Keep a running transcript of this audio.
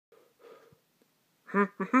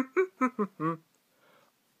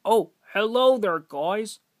Oh, hello there,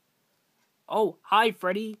 guys. Oh, hi,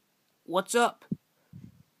 Freddy. What's up?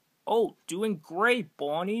 Oh, doing great,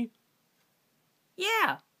 Bonnie.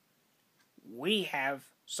 Yeah, we have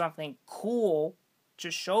something cool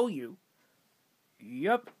to show you.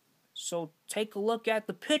 Yep, so take a look at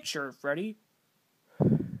the picture, Freddy.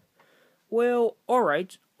 Well,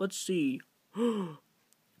 alright, let's see.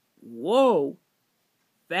 Whoa,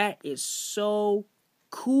 that is so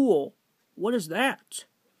cool. What is that?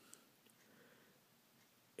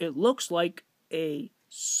 It looks like a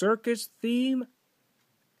circus theme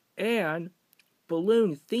and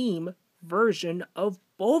balloon theme version of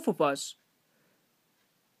both of us.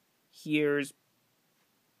 Here's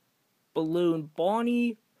Balloon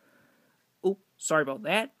Bonnie. Oh, sorry about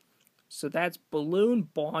that. So that's Balloon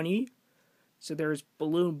Bonnie. So there's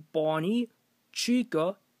Balloon Bonnie,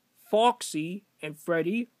 Chica, Foxy, and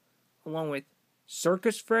Freddy, along with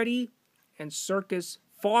Circus Freddy and Circus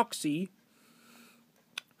Foxy.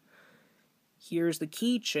 Here's the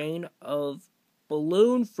keychain of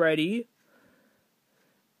Balloon Freddy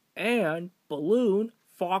and Balloon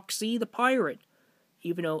Foxy the Pirate.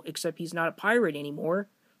 Except he's not a pirate anymore.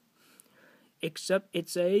 Except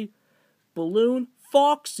it's a Balloon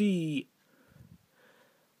Foxy.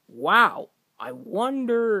 Wow, I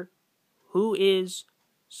wonder who is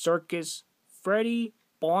Circus Freddy,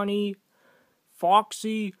 Bonnie,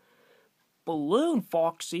 Foxy, Balloon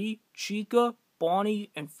Foxy, Chica, Bonnie,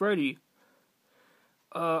 and Freddy.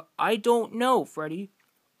 I don't know, Freddy.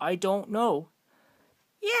 I don't know.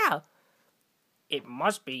 Yeah, it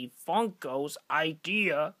must be Funko's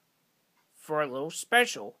idea for a little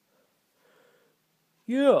special.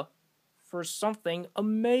 Yeah, for something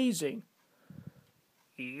amazing.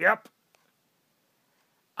 Yep.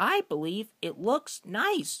 I believe it looks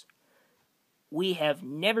nice. We have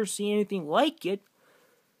never seen anything like it.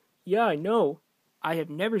 Yeah, I know. I have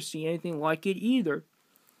never seen anything like it either.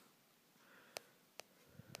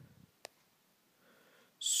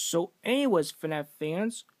 So anyways, FNAF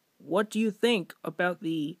fans, what do you think about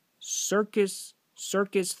the circus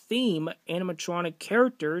theme animatronic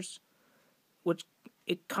characters? Which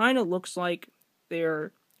it kind of looks like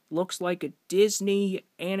a Disney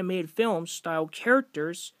animated film style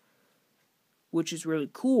characters, which is really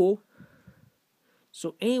cool.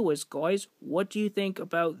 So anyways, guys, what do you think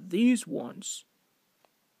about these ones?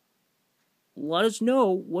 Let us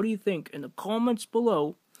know what do you think in the comments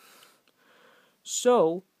below.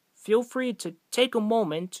 So feel free to take a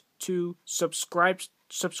moment to subscribe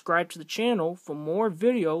to the channel for more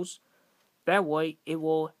videos. That way it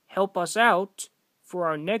will help us out for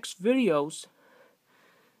our next videos.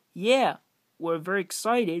 Yeah, we're very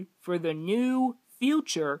excited for the new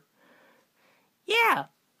future. Yeah,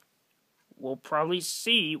 we'll probably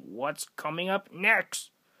see what's coming up next.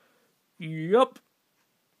 Yup.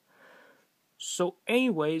 So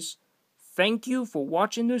anyways, thank you for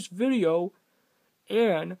watching this video,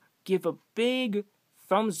 and give a big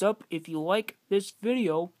thumbs up if you like this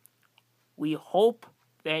video. We hope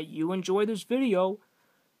that you enjoy this video,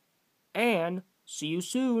 and see you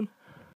soon.